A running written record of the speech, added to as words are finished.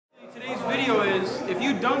video is, if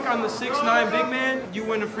you dunk on the 6'9" big man, you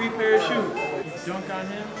win a free pair of shoes. If you dunk on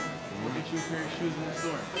him, we'll get you a pair of shoes in the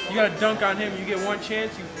store. You gotta dunk on him, you get one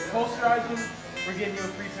chance, you posterize him, we're getting you a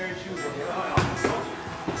free pair of shoes.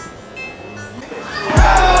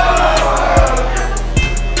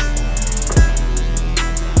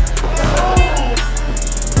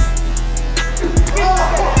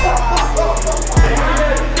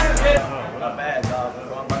 Not bad, dog.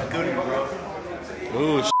 I'm about to do it, bro.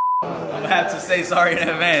 Ooh, I'm gonna have to say sorry in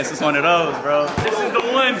advance. It's one of those, bro. This is the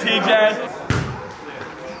one, Jass.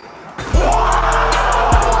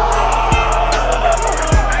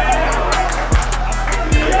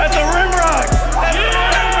 That's a rim rock. That's a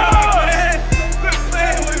rim rock, man. Quit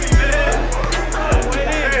playing with me, man.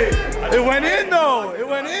 it went in though. It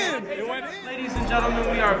went in. It went in. Ladies and gentlemen,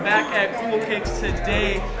 we are back at Cool Kicks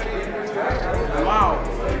today. Wow.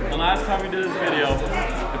 The last time we did this video, it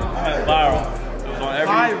went viral. It was on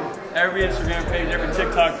every Instagram page, every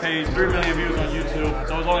TikTok page, 3 million views on YouTube.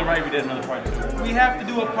 So it was only right we did another part 2. We have to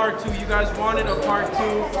do a part 2. You guys wanted a part 2.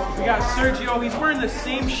 We got Sergio. He's wearing the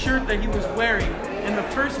same shirt that he was wearing in the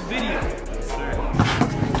first video.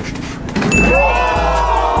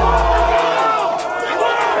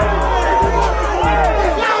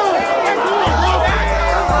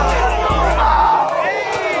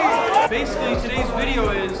 Basically, today's video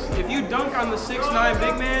is, if you dunk on the 6'9"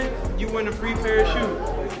 big man, you win a free pair of shoes.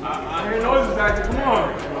 I hear noises back there. Come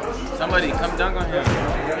on. Somebody come dunk on him.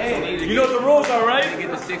 Hey, You know what the rules are, right?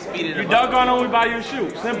 Get the 6 feet in the You dunk on him, we buy you a shoe.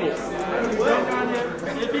 Simple. if you dunk on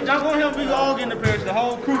him, If you dunk on him, we all get in the pairs. The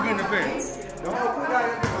whole crew get in the pairs.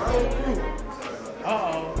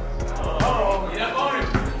 uh-oh. Get up on him.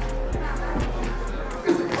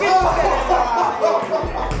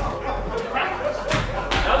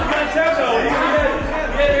 That was a good attempt, though.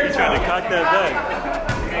 You're trying to cock that back.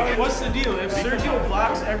 What's the deal? If Sergio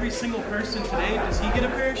blocks every single person today, does he get a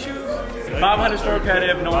pair of shoes? 500 store pad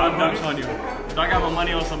if no one dunks on you. If I got my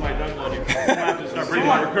money on somebody dunks on you, I'm gonna have to start bringing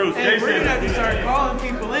my recruits. Hey, we're gonna have to Jason, start calling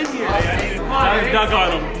people in here. let's dunk on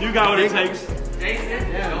them. You got what it takes.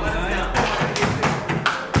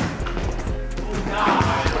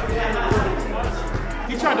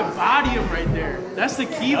 He tried to body him right there. That's the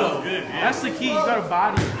key, though. That's the key. You gotta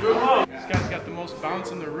body him. This guy's got the most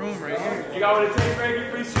bounce in the room right here. You got what it takes, Frankie?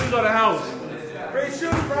 Free shoes on the house. Free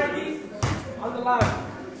shoes, Frankie. On the line.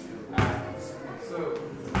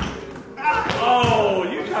 Oh,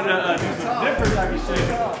 you trying to do some different type of shit.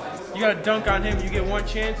 You gotta dunk on him. You get one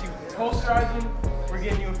chance. You posterize him. We're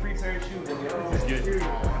getting you a free pair of shoes. We can do it.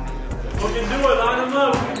 Line them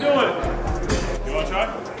up. We can do it. You want to try?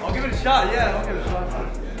 I'll give it a shot. Yeah, I'll give it a shot.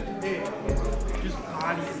 Hey, just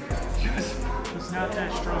body him. It's not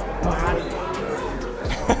that strong. Body him.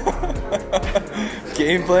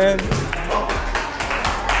 Game plan.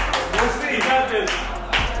 Let's see. You got this.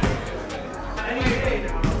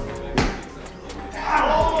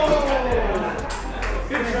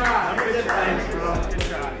 Good try. Good try. Good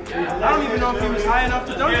try. I don't even know if he was high enough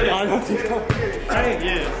to dunk it. Hey,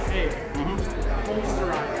 Yeah. hey.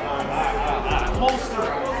 Posterize.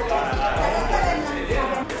 Posterize.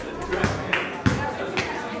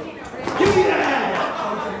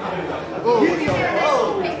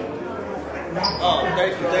 Oh,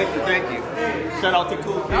 thank you. Shout out to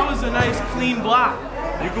Cool. That was a nice clean block.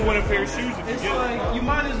 You can win a pair of shoes if It's you get it. like, you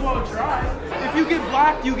might as well try. If you get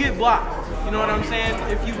blocked, you get blocked. You know what I'm saying?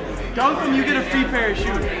 If you dunk them, you get a free pair of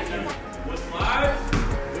shoes. What's live?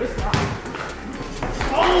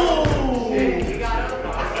 Oh!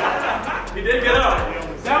 He did get up.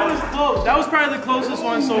 That was close. That was probably the closest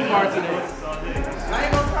one so far today.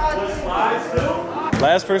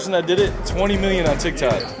 Last person that did it, 20 million on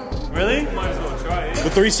TikTok. Really? Might as well try it. The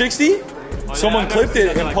 360? Someone clipped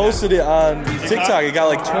it and posted it on TikTok. It got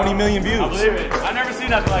like 20 million I views. believe it. I never seen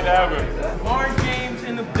nothing like that ever. Lauren James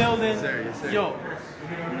in the building. Yo,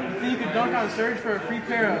 you think you could dunk on Serge for a free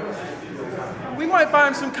pair of... We might buy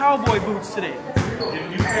him some cowboy boots today.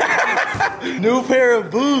 New pair of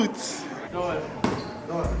boots. Go ahead.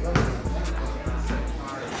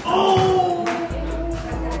 Oh!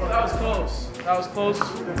 That was close. That was close,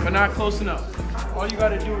 but not close enough. All you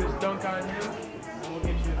gotta do is dunk on him, and we'll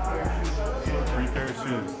get you a pair of shoes. Free pair of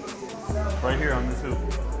shoes. Right here on this hoop.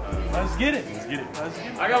 Let's get it. Let's get it. Let's get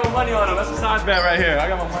it. I got my money on him. That's a size bet right here. I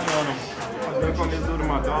got my money on him. Dunk on this dude and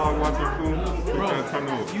my dog watching food. Bro,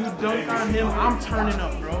 you dunk on him, I'm turning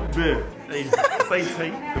up, bro. Big. Hey,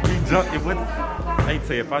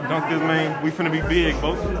 say, if I dunk this man, we finna be big,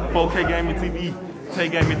 folks. 4K gaming TV, Tay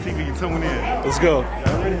gaming TV, you tune in. Let's go.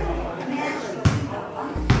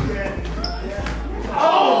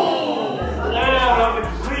 Oh! Wow, that was a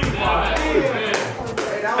clean block.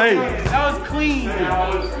 Hey. That was clean.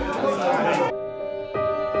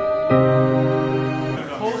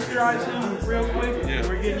 Posterize him real quick. Yeah.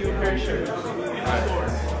 We're getting you a pair of shoes.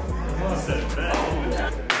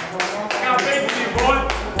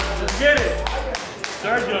 Let's get it.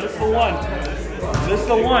 Sergio, this is the one. This is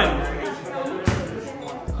the one.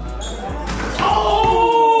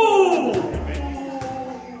 Oh!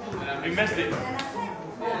 We missed it.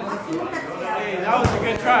 Hey, that was a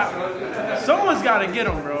good try. Someone's got to get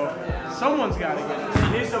him, bro. Someone's got to get him.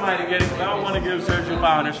 I need somebody to get it. I don't want to give Sergio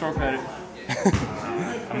 500 short credit.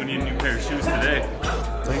 I'm going to need a new pair of shoes today.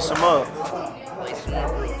 Lace them up. Lace them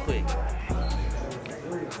up real quick.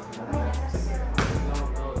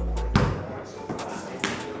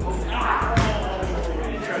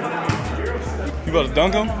 You about to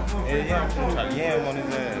dunk him? Yeah, I'm trying to yam on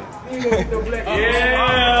his ass.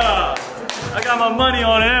 Yeah! I got my money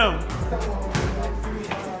on him.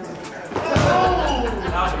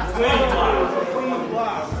 He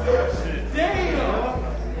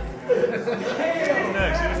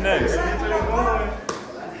was next.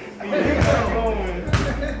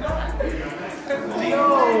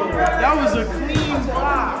 That was a clean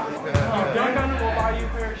block. Dunk on him, we'll buy you a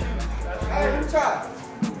pair of shoes. Try.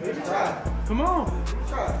 Come on.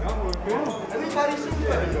 Everybody shoot.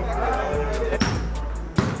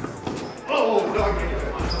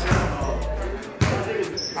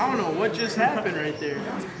 I don't know what just happened right there.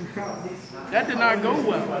 That did not go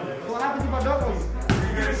well. What happens if I dunk on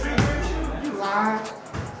you? You lie.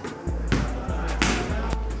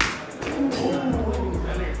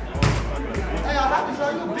 Hey, I have to show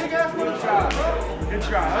you a big ass one. Good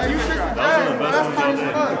try. Hey, you should have that's kind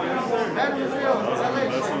of fun. That was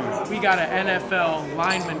real. We got an NFL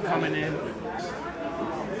lineman coming in.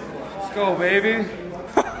 Let's go, baby.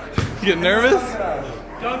 You get nervous?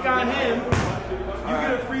 Dunk on him. You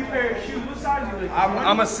get a free pair of shoes. What size are you?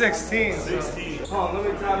 I'm a 16. 16. Hold on, let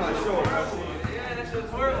me tie my shorts. Yeah, that shit's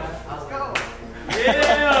horrible. Let's go.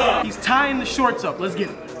 Yeah. He's tying the shorts up. Let's get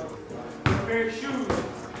it. Pair of shoes.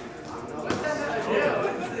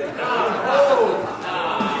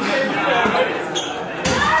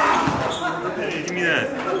 Hey, give me that.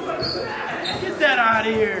 Get that out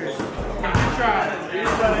of here. Good try. He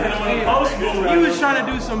was trying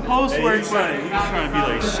to do some post work. He was trying to be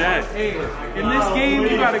like Shaq. Hey, in this game,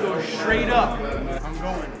 you gotta go straight up. I'm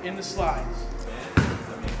going in the slides.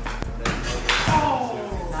 Oh!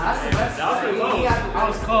 I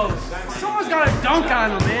was close. Someone's gotta dunk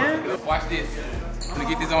on him, man. Watch this. I'm gonna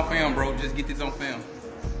get this on film, bro. Just get this on film.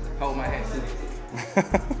 Hold my hand.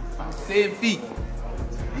 7 feet.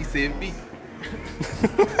 He's 7 feet.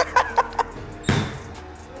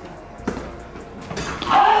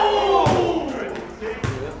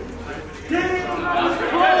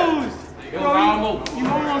 Bro, you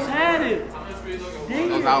almost had it.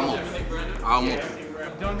 Dang. Almost.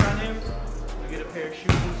 Dunk on him. We get a pair of shoes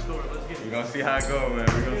in the store. Let's get it. We're gonna see how it goes, man.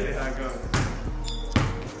 We're gonna see how it goes.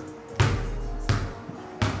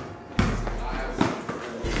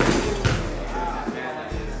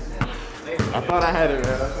 I thought I had it,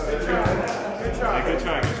 man. Good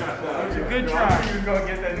try. It was a good try. You gonna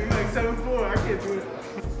get that? You like 7'4". I can't do it.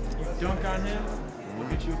 You dunk on him, we'll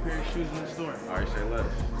get you a pair of shoes in the store. All right, say less.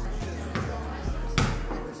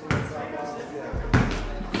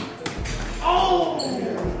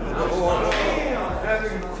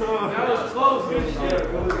 That was close. Good shit.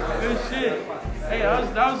 Good shit. Hey,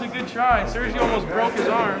 that was a good try. Sergio almost broke his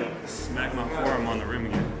arm. Smack my forearm on the rim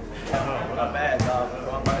again. Not bad, dog.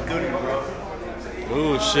 I'm about to do it, bro.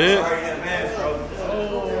 Ooh, shit. Sorry in advance, bro.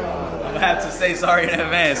 I'm gonna have to say sorry in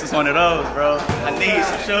advance. It's one of those, bro. I need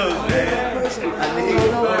some shoes, man. I need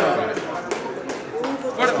some.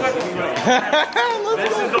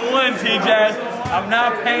 This is the one, T-Jass. I'm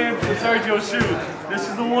not paying for Sergio's shoes. This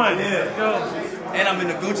is the one. Yeah. And I'm in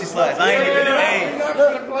the Gucci slides. I ain't even in the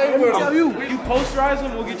You posterize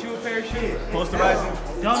him, we'll get you a pair of shoes. Posterizing.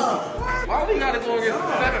 Dunk. Why we gotta go against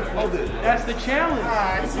the 7 foot? That's the challenge.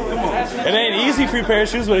 Come on. That's the It ain't easy free pair of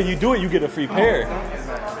shoes, but if you do it, you get a free pair.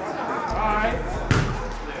 Alright.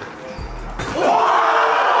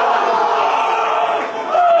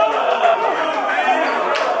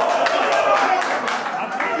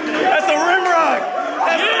 That's a rim rock.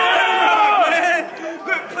 That's a rim rock, man.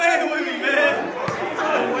 Quit playing with me, man.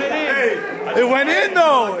 It went in,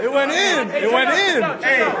 though. It went in. It went in.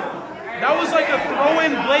 Hey. That was like a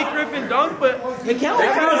throw-in Blake Griffin dunk, but it counts.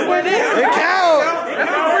 It counts. Went in. It counts.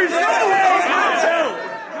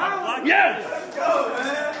 Yes.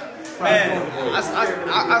 Man, I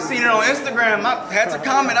I seen it on Instagram. I had to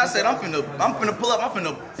comment. I said, I'm finna pull up. I'm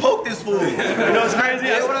finna poke this fool. You know what's crazy?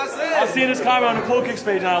 That's what I said. I seen this comment on the Cool Kicks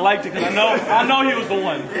page and I liked it because I know he was the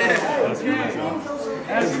one. Let's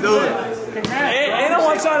do it. And I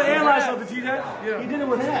want to try to analyze something, TJ. Yeah. He did it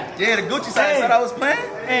with that. Yeah, the Gucci side thought I was playing.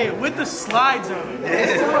 Hey, with the slides on it.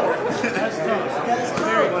 That's tough. That's tough.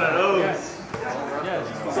 Very good. One of those. Yes.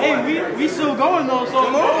 Hey, we still going though, so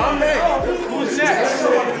I'm next. Who's next?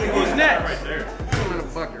 Who's next? Right there.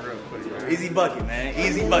 Easy bucket, man.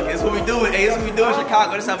 Easy bucket. That's what we do. Hey, that's what we do in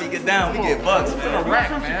Chicago. That's how we get down. We get bucks. Rack,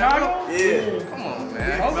 From man. Chicago? Yeah. Come on,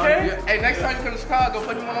 man. Okay. Hey, next time you come to Chicago,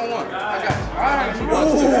 play me one-on-one. I got you. All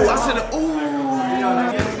right. Ooh, I said, ooh.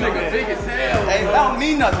 This nigga big as hell. Hey, that don't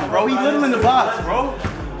mean nothing, bro. He little in the box, bro.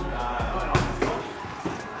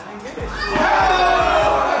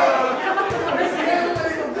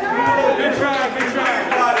 Good try, good try.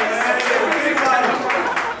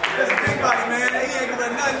 That's a big body, man. He ain't gonna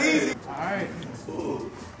let nothing easy. All right.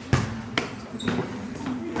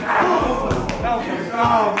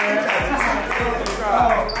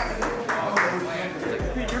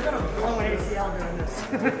 You're gonna blow an ACL doing this.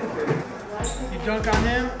 You dunk on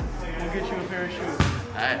him, we'll get you a pair of shoes.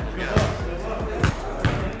 All right. Good luck.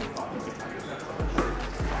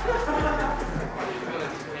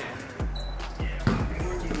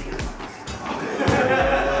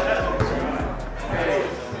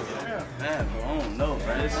 Man, bro, I don't know,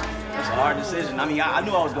 bro. It's a hard decision. I mean, I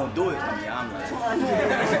knew I was gonna do it. I mean,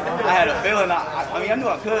 I had a feeling. I knew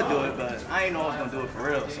I could do it, but I ain't know I was gonna do it for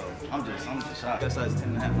real. So I'm just shocked. That's size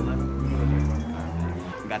 10.5, 11.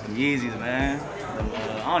 Got them Yeezys, man.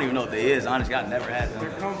 I don't even know what they is. Honestly, I never had them.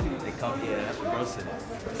 They're comfy. They comfy. Yeah, that's what bro said.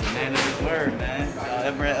 It's a man of his word, man. Y'all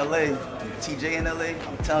ever in LA? TJ in LA?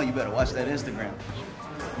 I'm telling you, better watch that Instagram.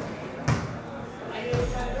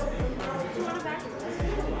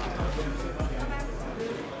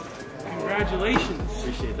 Congratulations.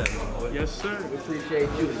 Appreciate that, my boy. Yes, sir. Appreciate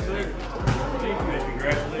you, sir. Thank you.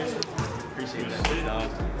 Congratulations. Appreciate that, dog.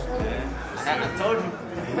 Yeah. I told you.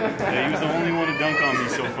 Yeah, he was the only one to dunk on me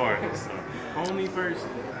so far. So. Only person.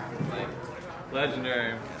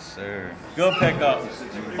 Legendary. Yes, sir. Good pickup.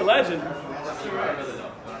 A legend.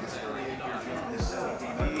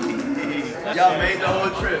 Y'all made the whole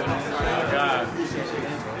trip. God.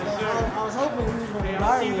 I was hoping we was going to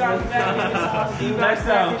I'll see you guys back. See you guys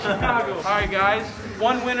back in Chicago. All right, guys.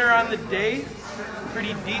 One winner on the day.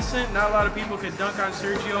 Pretty decent. Not a lot of people could dunk on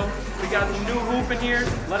Sergio. We got the new hoop in here.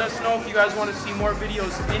 Let us know if you guys want to see more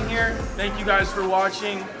videos in here. Thank you guys for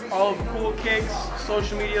watching. All of the Cool Kicks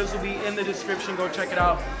social medias will be in the description. Go check it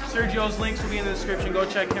out. Sergio's links will be in the description. Go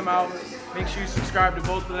check him out. Make sure you subscribe to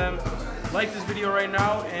both of them. Like this video right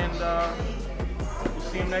now, and we'll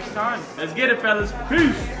see him next time. Let's get it, fellas.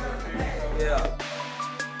 Peace. Yeah.